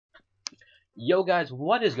Yo guys,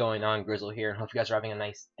 what is going on? Grizzle here, and hope you guys are having a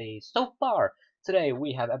nice day so far. Today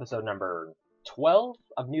we have episode number 12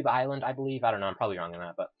 of Noob Island, I believe. I don't know, I'm probably wrong on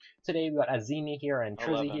that, but today we got Azimi here and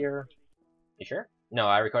Trizzy 11. here. You sure? No,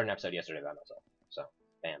 I recorded an episode yesterday by myself, so,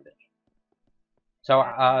 damn bitch. So,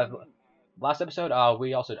 last episode,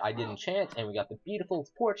 I did enchant, and we got the beautiful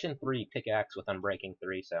Fortune 3 pickaxe with Unbreaking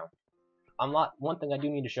 3, so. One thing I do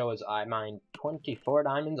need to show is I mined 24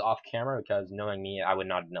 diamonds off camera because knowing me, I would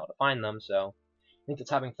not know to find them. So I think it's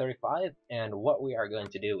having 35. And what we are going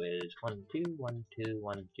to do is 1, 2, 1, 2,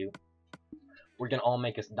 1, 2. We're gonna all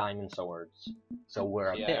make us diamond swords, so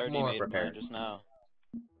we're a bit more prepared. Just now.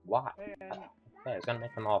 Why? Yeah, I was gonna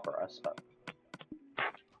make them all for us, but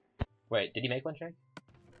wait, did you make one, Shay?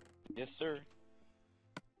 Yes, sir.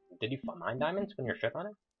 Did you mine diamonds when you're ship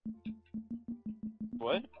mining?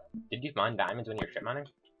 What? Did you mine diamonds when you were ship mining?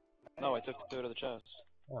 No, I took two out of the chest.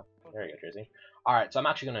 Oh, there you go, Trizzy. Alright, so I'm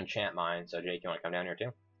actually gonna enchant mine, so Jake, you wanna come down here too?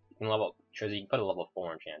 You can Trizzy, you can put a level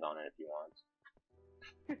 4 enchant on it if you want.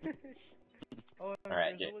 Oh,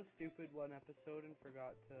 Alright, Jake was stupid one episode and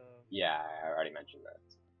forgot to... Yeah, I already mentioned that.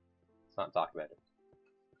 Let's not talk about it.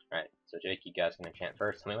 Alright, so Jake, you guys can enchant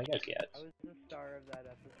first. Tell me what you guys get. I was the star of that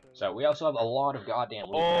episode. So we also have a lot of goddamn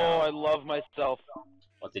loot Oh, now. I love myself.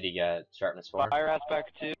 What did he get? Sharpness 4? Fire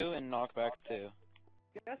aspect 2 and knockback 2.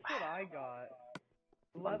 Guess what I got?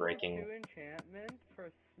 Level Unbreaking. 2 enchantment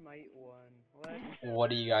for Smite 1. What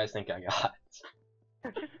do you guys think I got?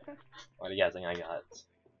 What do you guys think I got?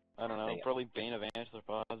 I don't know, probably Bane of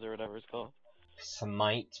Anthropos or whatever it's called.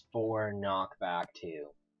 Smite 4, knockback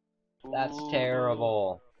 2. That's Ooh.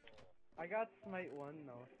 terrible. I got Smite 1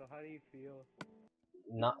 though, so how do you feel?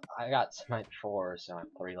 I got Smite 4, so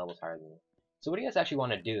I'm 3 levels higher than you. So what do you guys actually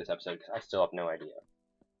want to do this episode? Because I still have no idea.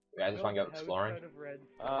 You guys just want to go exploring?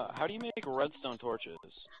 How do you make redstone torches?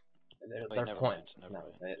 They're point. No,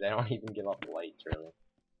 they don't even give up lights, really.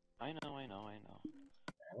 I know.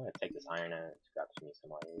 I'm gonna take this iron and scrap me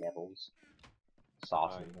some more levels.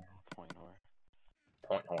 Sauce in there. Point whore.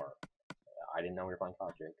 Point whore. I didn't know we were playing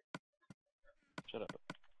COD, Jake. Shut up.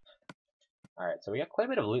 Alright, so we got quite a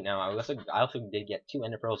bit of loot now. I also did get 2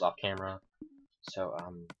 ender pearls off camera. So,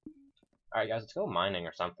 alright guys, let's go mining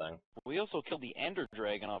or something. We also killed the Ender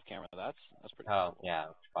Dragon off camera. That's pretty Oh, cool.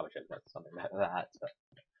 yeah, probably should have done something about that, but...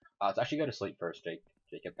 let's actually go to sleep first, Jake.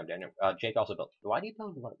 Jacob, come down here. Jake also built... Why do you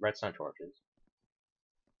build redstone torches?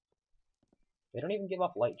 They don't even give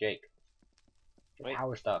off light, Jake. Wait.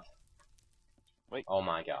 Power stuff. Wait. Oh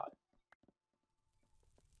my god.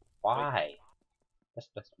 Why?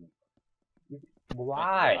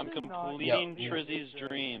 Why? I'm completing Trizzy's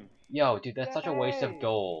dream. Yo, dude, that's such a waste of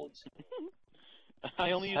gold.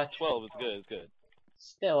 I only used 12, it's good.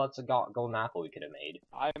 Still, it's a golden apple we could have made.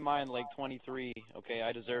 I mined like 23, okay,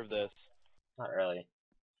 I deserve this. Not really.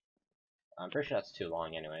 I'm pretty sure that's too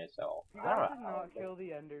long anyway, so... You guys did not kill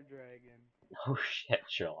the Ender Dragon. Oh shit,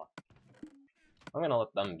 Sherlock. I'm gonna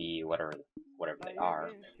let them be whatever they are. I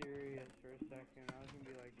was serious for a second, I was gonna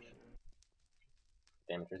be like...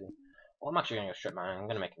 Damn it, Trizzy. Well, I'm actually gonna go strip mine. I'm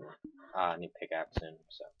gonna make a new pickaxe soon,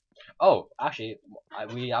 so... Oh, actually,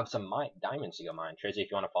 we have some diamonds to go mine. Trizzy,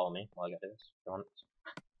 if you want to follow me while I get this. So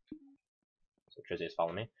Trizzy is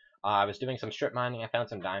following me. I was doing some strip mining. I found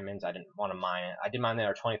some diamonds. I didn't want to mine it. I did mine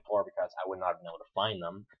there 24 because I would not have been able to find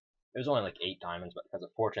them. It was only like 8 diamonds, but because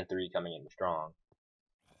of Fortune 3 coming in strong,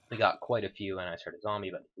 we got quite a few, and I started a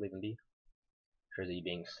zombie, but leave him be. Trizzy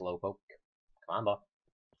being slowpoke. Come on, Bob.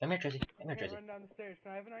 Come here, Trizzy. Come here, Trizzy. Run down the stairs.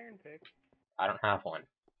 Can I have an iron pick? I don't have one.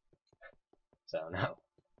 So, no.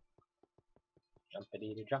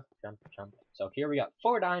 Jumpity jump, jump, jump. So here we got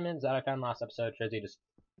 4 diamonds that I found last episode. Trizzy just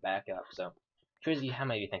back up. So, Trizzy, how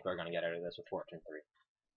many do you think we're gonna get out of this with Fortune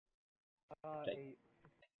 3? 8.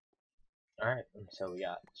 Alright, so we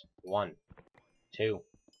got 1, 2,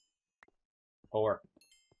 4,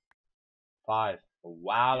 5.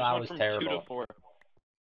 Wow, that was terrible. 2 to 4.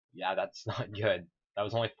 Yeah, that's not good. That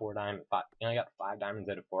was only 4 diamonds. You only got 5 diamonds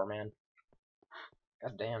out of 4, man.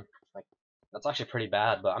 God damn. Like, that's actually pretty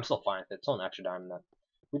bad, but I'm still fine. It's still an extra diamond that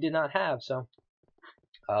we did not have, so.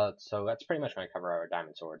 So that's pretty much going to cover our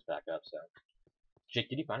diamond swords back up, so. Jake,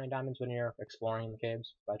 did you find any diamonds when you're exploring the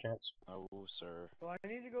caves, by chance? Oh, sir. Well, I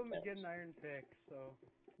need to go get an iron pick, so...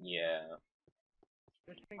 Yeah.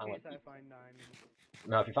 Just in case I find diamonds.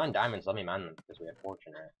 No, if you find diamonds, let me mine them, because we have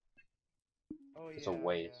Fortune, right? Oh, yeah. It's a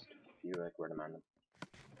waste if you like were to mine them.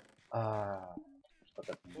 Put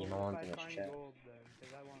the emo ones in this chat. Gold, then,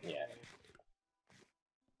 I want Yeah. gold.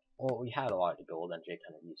 Well, we had a lot of gold, and Jake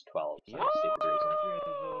kind of used 12, so that's a stupid reason.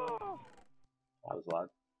 That was luck.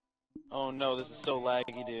 Oh no, this is so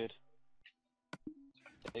laggy, dude.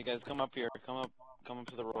 Hey guys, come up here. Come come up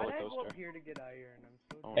to the Why roller did I go coaster. up here to get iron? I'm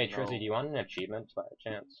so Oh, Hey, no. Trizzy, do you want an achievement by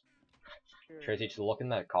chance? sure. Trizzy, just look in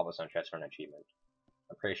that cobblestone chest for an achievement.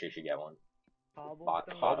 I'm pretty sure you should get one.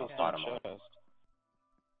 Cobblestone bottom chest. one. chest.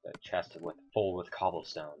 The chest full with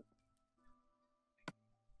cobblestone.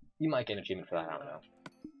 You might get an achievement for that, I don't know.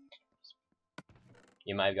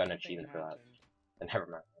 You might have got an Nothing achievement for that. happened. And never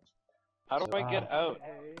mind. How do I get out?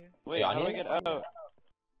 Hey. Wait, Yeah, how do I onion? get out?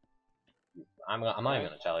 I'm not even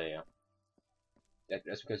gonna tell you.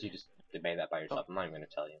 Just because you just made that by yourself, I'm not even gonna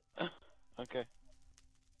tell you. Okay.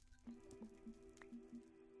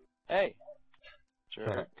 Hey!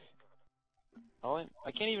 Jerk.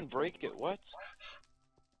 I can't even break it, what?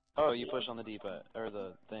 Oh, you push on the D-pad, or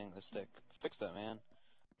the thing, the stick. Fix that, man.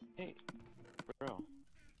 Hey, bro.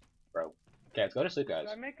 Okay, let's go to sleep, guys.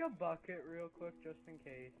 Should I make a bucket real quick just in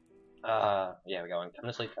case? Yeah, we're going. Come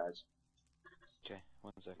to sleep, guys. Okay,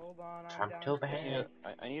 1 sec. Hold on, Time I'm to down. bed.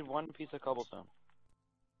 I need 1 piece of cobblestone.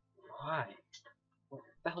 Why? What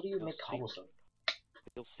the hell do you You'll make see. cobblestone?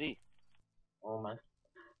 You'll see. Oh my.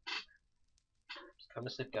 Just come to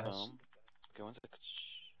sleep, guys. Okay, 1 sec.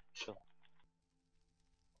 Chill.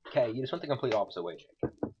 Okay, you just went the complete opposite way,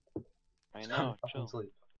 Jake. I Just know, come fucking chill.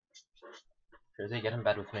 sleep. Trizzy, get in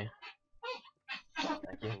bed with me.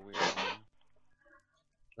 Thank you. So weird, man.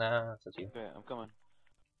 Nah, that's you. Okay, I'm coming.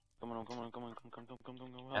 Come on.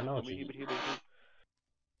 MLG.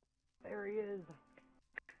 There he is.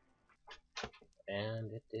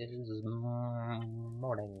 And it is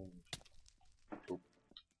morning.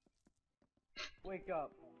 Wake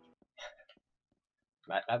up.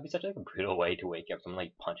 That'd be such like a brutal way to wake up. Someone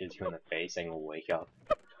like punches you in the face and wake up.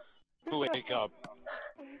 Wake up.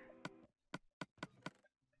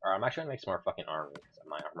 Alright, I'm actually gonna make some more fucking armor because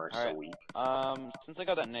my armor is so Alright. weak. Since I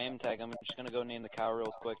got that name tag, I'm just gonna go name the cow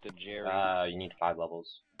real quick to Jerry. You need 5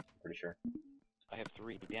 levels. Pretty sure. I have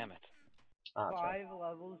 3, damn it. Ah, that's right. 5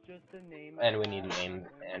 levels just to name. And we need an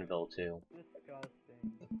anvil too.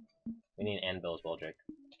 Disgusting. We need an anvil as well, Jake.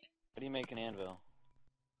 How do you make an anvil?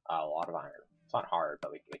 A lot of iron. It's not hard, but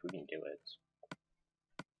we can do it.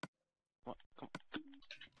 What? Come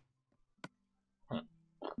I'm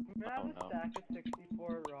gonna have Oh, a no. stack of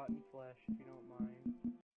 64 rotten flesh if you don't mind.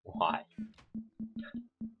 Why?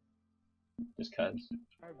 Just cause.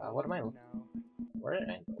 What am I? now? Where are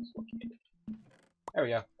anvils located? There we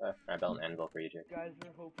go. I built an anvil for you, Jake. You guys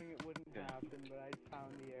were hoping it wouldn't Okay. happen, but I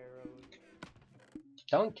found the arrows.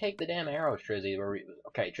 Don't take the damn arrows, Trizzy.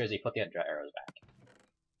 Okay, Trizzy, put the arrows back.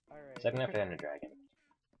 Alright. Second after the dragon.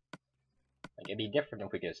 Like, it'd be different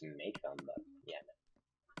if we could just make them, but yeah, no.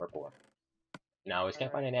 We're poor. No, we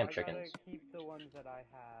can't find any damn chickens. I gotta keep the ones that I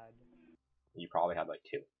had. You probably had like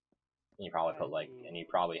 2. And you probably put like, and you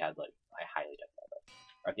probably had like, I highly doubt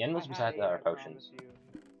that. Are the anvils besides our potions?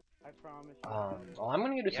 I promise you. Well, I'm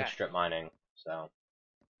gonna go do some Yes. strip mining, so.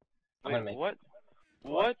 I'm Wait, gonna make. what?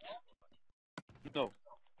 What? No.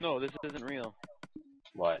 No, this isn't real.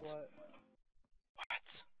 What? What?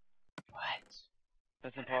 What?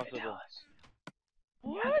 That's Tell impossible. us.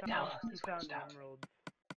 What? Tell us He this found stuff. emeralds.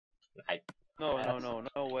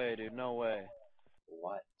 No way, dude, no way.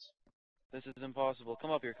 What? This is impossible.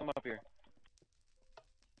 Come up here.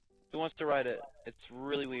 Who wants to ride it? It's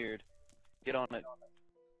really weird. Get on it.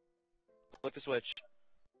 Click the switch.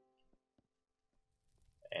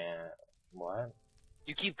 And what?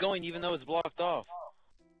 You keep going even though it's blocked off.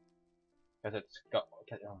 Because it's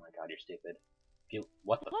oh my god, you're stupid.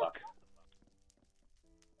 What the Look. fuck?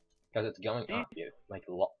 Because it's going See? up, you like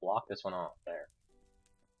block this one off there.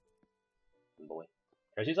 Boy,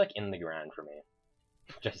 Trizzy's like in the ground for me.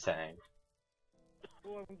 Just saying.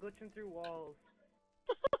 Oh, I'm glitching through walls.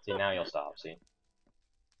 See, now you'll stop. See,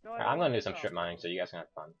 No, I'm gonna do some strip mining so you guys can have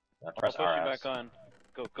fun. Press I'll push you RS. back on.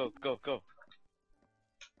 Go.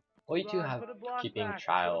 Well, you two have keeping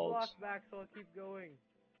child. Put a block back so I'll keep going.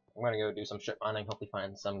 I'm gonna go do some strip mining. Hopefully,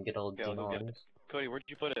 find some good old Okay, I'll go get demons. Cody, where'd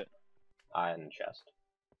you put it? In the chest.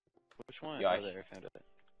 Which one? Yeah, Oh, there, I found it.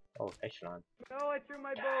 Oh, thanks, Sean. No, I threw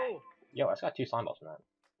my bow. Yo, I just got 2 slime balls from that.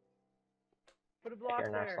 Put a block Here,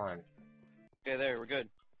 now there. slime. Okay, there, we're good.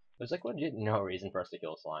 There's like legit no reason for us to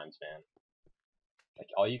kill slimes, man. Like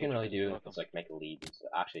all you can really do is like make leads.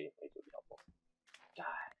 Actually, it would be helpful. God.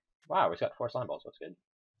 Wow, we got 4 slime balls. That's good.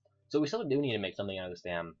 So we still do need to make something out of this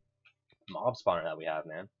damn mob spawner that we have,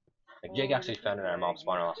 man. Like Jake actually found our mob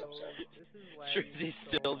spawner last episode. He's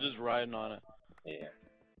still just riding on it. Yeah.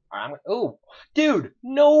 Alright, oh, dude,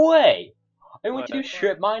 no way! I went to do What?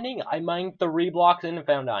 strip mining. I mined 3 blocks in and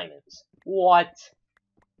found diamonds. What?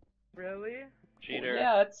 Really? Cheater.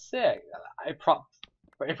 Yeah, that's sick. It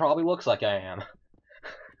probably looks like I am.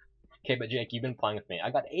 Okay, but Jake, you've been playing with me. I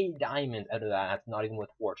got 8 diamonds out of that. That's not even with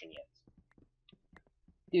fortune yet.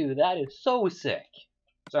 Dude, that is so sick.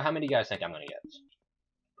 So how many do you guys think I'm gonna get?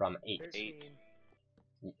 From 8. 13.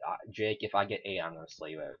 Jake, if I get 8, I'm gonna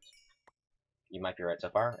slay you out. You might be right so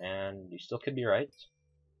far, and you still could be right.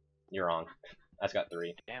 You're wrong. That's got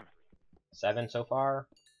 3. Damn. 7 so far.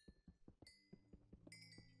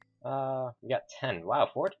 We got 10. Wow,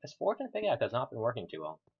 this fortune pickaxe has not been working too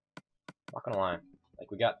well. Not gonna lie. Like,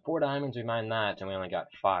 we got 4 diamonds, we mined that, and we only got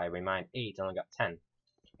 5. We mined 8, and only got 10.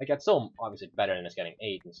 Like, that's still obviously better than us getting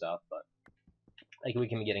 8 and stuff, but like, we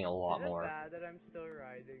can be getting a lot Is it more. bad that I'm still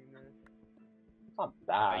riding this? It's not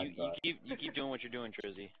bad, You keep doing what you're doing,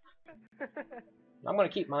 Trizzy. I'm gonna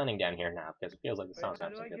keep mining down here now, because it feels like the Wait, sounds how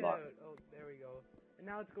have do some I good get luck. out? Oh, there we go. And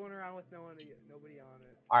now it's going around with nobody on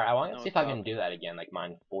it. Alright, I want to No, see if it's I can up. do that again, like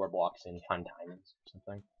mine 4 blocks in 10 diamonds or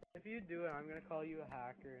something. If you do it, I'm gonna call you a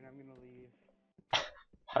hacker and I'm gonna leave.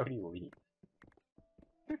 How do you leave?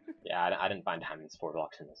 Yeah, I didn't find diamonds 4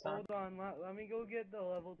 blocks in this time. Hold on, let me go get the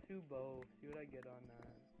level 2 bow. See what I get on that.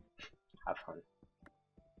 Have fun.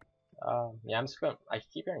 Yeah, I'm just gonna. I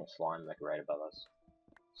keep hearing a slime like right above us.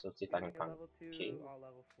 So let's see if I can Okay, find. level 2, key. all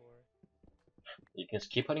level 4. You can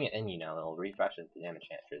just keep putting it in, you know, it'll refresh it the damage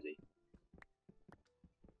chance, Trizzy.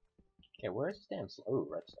 Okay, where's this damn ooh,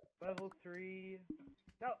 redstone. Level 3.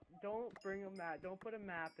 No, don't bring a map. Don't put a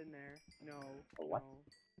map in there. No. A what? No.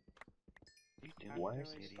 You do. I'm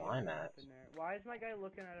Where's really the put a slime map at? in there. Why is my guy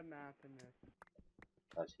looking at a map in this?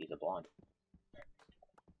 Because he's a blonde.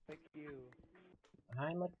 Like you.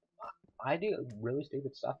 I'm like, I do really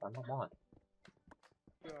stupid stuff, I'm not blonde.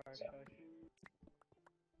 You are, So. shush.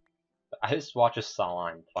 I just watched a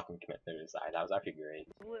slime fucking commit suicide, that was actually great.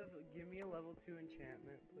 Give me a level 2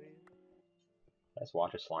 enchantment, please. I just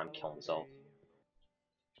watched a slime Level kill himself.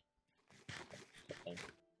 3.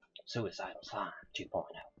 Suicidal slime 2.0.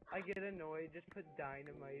 I get annoyed, just put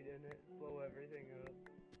dynamite in it, blow everything up.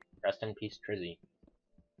 Rest in peace, Trizzy.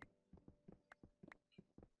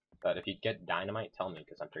 But if you get dynamite, tell me,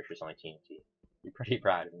 because I'm pretty sure it's only TNT. Be pretty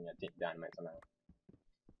proud if you get dynamite somehow.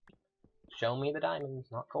 Show me the diamonds,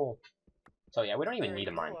 not coal. So yeah, we don't even Alright, need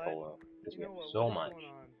to you know mine what? coal, because we You have know what? so What is much. going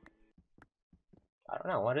on? I don't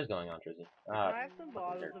know, what is going on, Trizzy? I have some fucking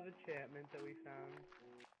bottles dirt. of enchantment that we found.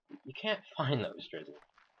 You can't find those, Trizzy.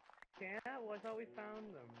 Can't? Well, I thought we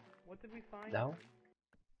found them. What did we find? No?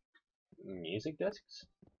 Them? Music discs?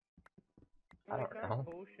 I We don't found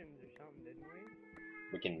know. potions or something, didn't we?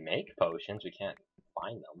 We can make potions, we can't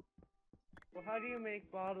find them. Well, how do you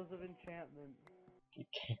make bottles of enchantment? You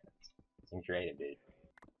can't. It's creative, dude.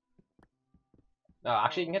 No,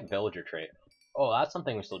 actually, you can get villager trait. Oh, that's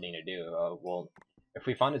something we still need to do. Well, if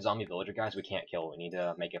we find a zombie villager, guys, we can't kill. We need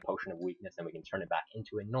to make a potion of weakness, and we can turn it back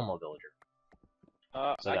into a normal villager.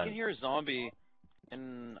 So I then- can hear a zombie,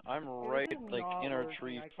 and I'm It right, is like, not in our working.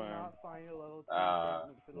 tree I farm. cannot find a level 2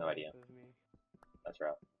 enchantment for the no life idea. of me. That's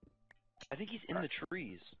right. I think he's in the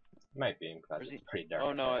trees. Might be, because Or is it's he- pretty dark. Oh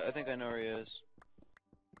up no, there. I think I know where he is.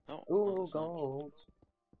 No. Ooh, it's not. gold.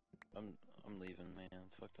 I'm leaving, man.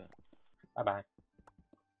 Fuck that. Bye-bye.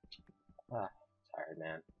 Ah, tired,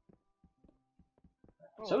 man.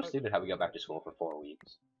 Oh, So stupid how we go back to school for 4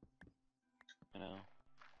 weeks. I know.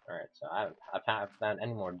 Alright, so I haven't found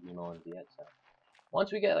any more demons yet, so.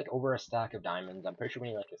 Once we get, like, over a stack of diamonds, I'm pretty sure we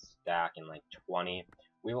need, like, a stack in, like, 20.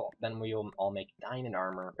 We will all make diamond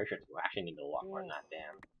armor. I'm pretty sure we actually need a lot more than that,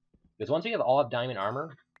 damn. Because once we have all of diamond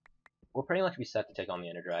armor, we'll pretty much be set to take on the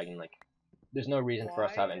Ender Dragon. Like, there's no reason for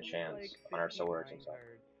us to have Why is it, enchants like, on our 50 swords and stuff.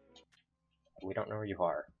 minecarts? We don't know where you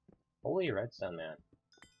are. Holy redstone, man.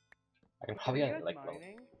 I can probably Are you get, guys like,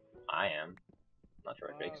 mining? I am. Not sure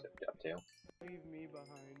what Wow. Jake's up to. Leave me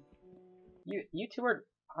behind. You two are.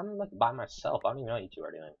 I'm like by myself. I don't even know what you two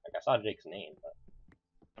are doing. Like I saw Jake's name, but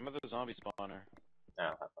I'm at the zombie spawner. no,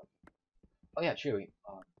 have fun. Oh yeah, true.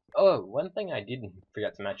 Oh, one thing I didn't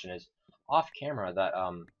forget to mention is off camera that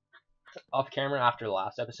off camera after the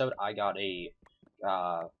last episode I got a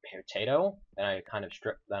potato and I kind of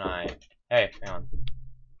stripped. Then hey, hang on,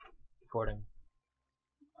 recording.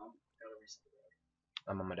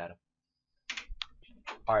 I'm on my data.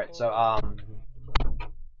 All right, so I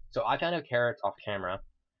found a carrot off camera.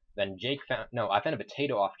 Then Jake found I found a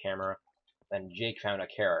potato off camera. Then Jake found a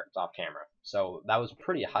carrot off camera. So that was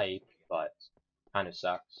pretty hype, but kind of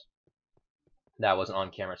sucks. That wasn't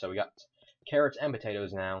on camera, so we got carrots and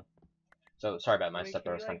potatoes now. So sorry about my Wait, step can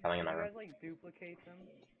you, roast. I'm coming in my can you room. guys, like, duplicate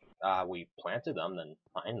them? We planted them, then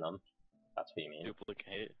find them. That's what you mean.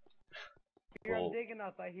 Duplicate. Here, Well- I'm digging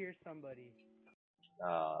up. I hear somebody.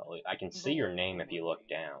 I can see your name if you look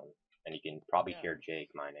down, and you can probably Yeah. hear Jake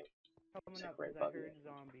mining. Coming It's a up, great 'cause I bug, heard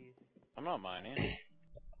zombies. I'm not mining.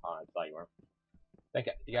 I thought you were. You I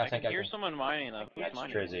guys can think I hear can? someone mining though. Who's That's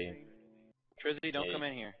mining? Trizzy. Trizzy, don't Jake. come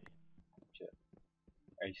in here.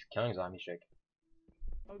 Are you killing zombies, Jake?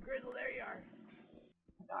 Oh, Grizzle, there you are.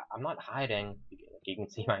 I'm not hiding. You can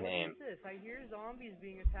see my name. What is this? I hear zombies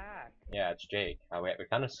being attacked. Yeah, it's Jake. Wait, we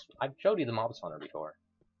kind of. I've showed you the mob spawner before.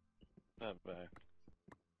 Not bad.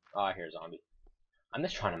 Oh, I hear a zombie. I'm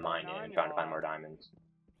just trying to mine it and trying to find more diamonds.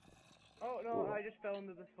 Oh no, Ooh. I just fell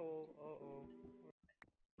into this hole. Uh-oh.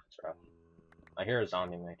 That's rough. I hear a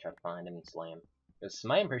zombie. I'm gonna try to find him and slay him. Because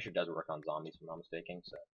my impression does work on zombies, if I'm not mistaken.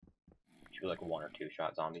 So, should be like 1 or 2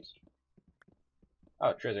 shot zombies.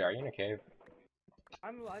 Oh, Trizzy, are you in a cave?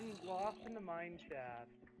 I'm lost in the mine shaft.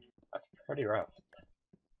 That's pretty rough.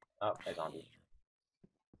 Oh, hey, zombie.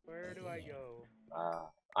 Where do I go?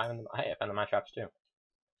 Hey, I found the mine traps too.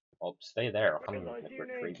 Well, stay there. I'll come and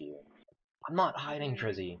retrieve you. I'm not hiding,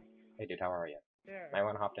 Trizzy. Hey, dude, how are you? There. Might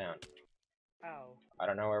want to hop down. Ow. I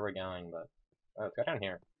don't know where we're going, but let's go down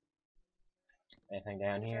here. Anything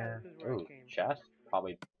down here? this is where I Ooh, came. chest?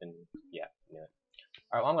 Probably been, yeah, knew it.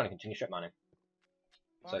 Alright, well, I'm gonna continue strip mining.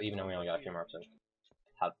 So even though we only got a few more episodes.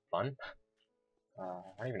 Have fun? I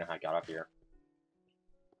don't even know how I got up here.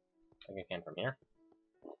 I think I came from here.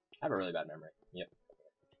 I have a really bad memory. Yep.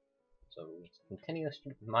 So, let's continue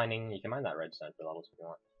strip mining. You can mine that redstone for levels if you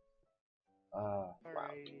want. Wow.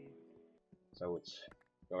 Alrighty. So let's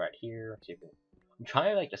go right here. See if we I'm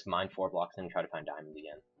trying to like just mine 4 blocks and try to find diamonds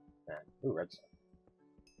again. And, ooh, redstone.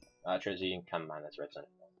 Trizzy, you can come mine this redstone.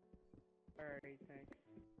 Alright, thanks.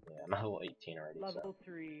 Yeah, I'm at level 18 already. Level So.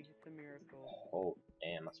 3, it's a miracle. Oh,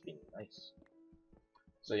 damn, must be nice.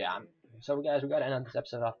 So yeah, so guys, we gotta end this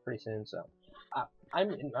episode off pretty soon. So,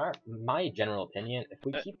 I'm in my general opinion, if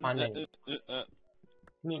we keep finding.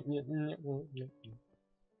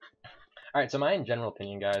 Alright, so my general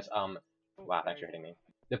opinion, guys, wow, thanks for hitting me.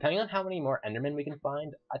 Depending on how many more Endermen we can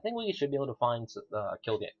find, I think we should be able to find,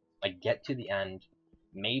 get to the end,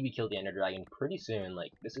 maybe kill the Ender Dragon pretty soon.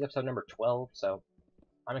 Like, this is episode number 12, so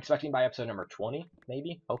I'm expecting by episode number 20,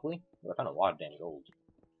 maybe, hopefully. I found a lot of damn gold.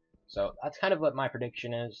 So, that's kind of what my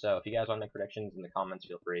prediction is, so if you guys want to make predictions in the comments,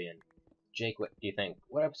 feel free, and Jake, what do you think?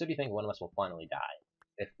 What episode do you think one of us will finally die,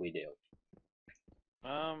 if we do?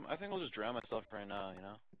 I think I'll just drown myself right now, you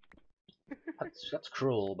know? That's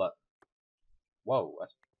cruel, but whoa! I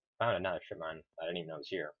found another strip mine. I didn't even know it was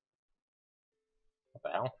here. What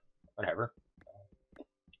the hell? Whatever.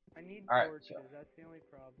 I need Alright, torches, so that's the only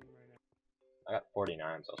problem right now. I got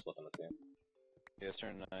 49, so I'll split them with you. Yeah, it's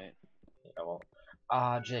turn night. Yeah,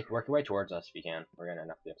 well, Jake, work your way towards us if you can. We're gonna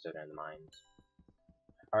end up the episode in the mines.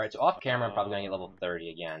 Alright, so off camera, I'm probably gonna get level 30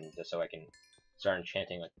 again, just so I can start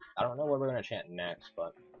enchanting. Like, I don't know what we're gonna enchant next,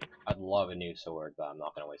 but I'd love a new sword, but I'm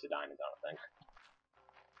not gonna waste a diamond, I don't think.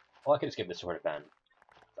 Well, I could just give the sword to Ben.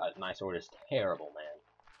 My sword is terrible, man.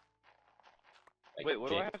 Like, Wait, what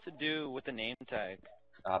do I Jake, have to do with the name tag?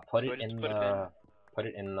 put Do I it just in put it the put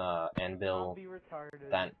it in the anvil. Don't be retarded.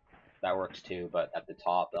 That works too, but at the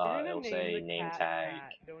top, You're gonna it'll name say the name cat tag.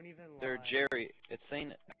 Matt. Don't even lie. They're Jerry. It's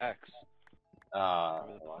saying X.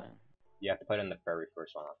 What? What? You have to put in the very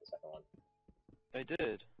first one, not the second one. I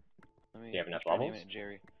did. Let me, Do you have enough try naming levels? it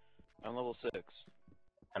Jerry. I'm level 6.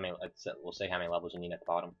 How many? We'll say how many levels you need at the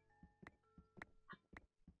bottom.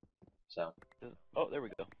 So, Oh, there we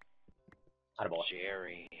go. attaboy.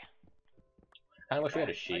 Jerry. Kind of wish we had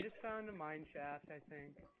a I sheep. just found a mine shaft, I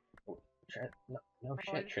think. No Oh, I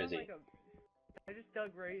shit, just found, Trizzy. like, I just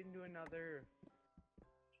dug right into another.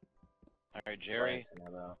 Alright, Jerry.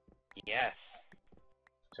 Yes.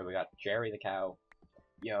 So we got Jerry the cow.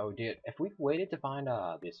 Yo, dude, if we waited to find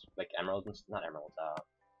these like emeralds and not emeralds,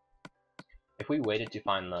 if we waited to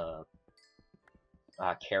find the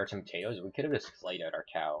carrots and potatoes, we could have just slayed out our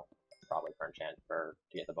cow probably for enchant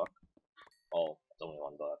to get the book. Oh, it's only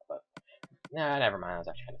 1 book, but nah, never mind. That's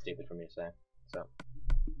actually kind of stupid for me to say. So,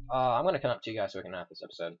 I'm gonna come up to you guys so we can have this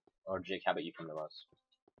episode. Or Jake, how about you come to us?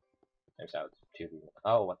 There's how it's 2 people.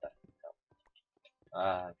 Oh, what the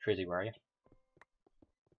hell? Trizzy, where are you?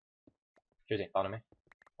 Trizzy, follow me.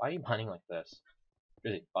 Why are you mining like this?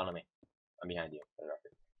 Trizzy, follow me. I'm behind you, for the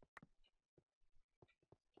record.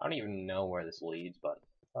 I don't even know where this leads, but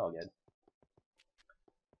oh, good.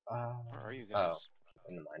 Where are you guys? Oh,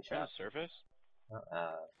 in the mine On the shaft. surface?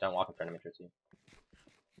 Don't walk in front of me, Trizzy.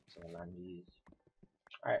 So 90s.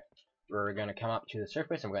 Alright, we're gonna come up to the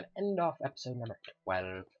surface and we're gonna end off episode number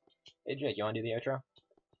 12. Hey Jake, you wanna do the outro?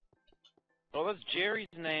 Oh, that's Jerry's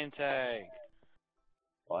name tag.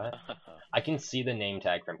 What? I can see the name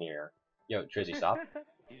tag from here. Yo, Trizzy, stop.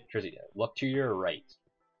 Trizzy, look to your right.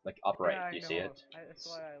 Like, upright. Yeah, Do you I see know. it? That's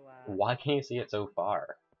why I laughed. Why can't you see it so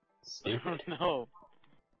far? I Stupid. don't know.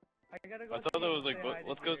 I gotta go I thought see that was like, say hi to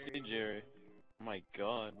let's go Jerry. see Jerry. Oh my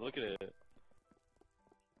god, look at it.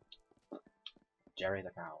 Jerry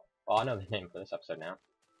the cow. Well, I know the name for this episode now.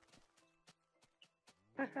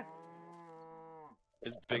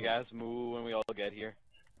 His big ass moo when we all get here.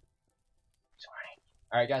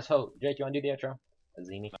 Sorry. Alright, guys, so, Jake, you want to do the outro?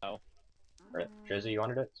 Azimi? No. Or Drizzy, you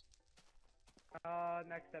want to do it?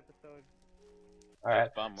 Next episode.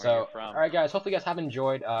 Alright, Bum, where so, you're from. alright guys, hopefully you guys have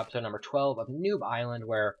enjoyed episode number 12 of Noob Island,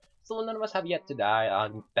 where still none of us have yet to die.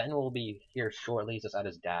 Ben will be here shortly, he's just at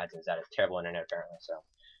his dad's, and his dad has terrible internet apparently, so.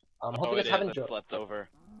 Hope you guys have enjoyed. Slept over.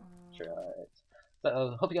 Sure,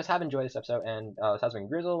 so, hope you guys have enjoyed this episode, and this has been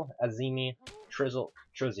Grizzle, Azimi,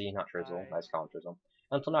 Trizzy, not Trizzle, I just call him Trizzle.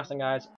 Until next time, guys,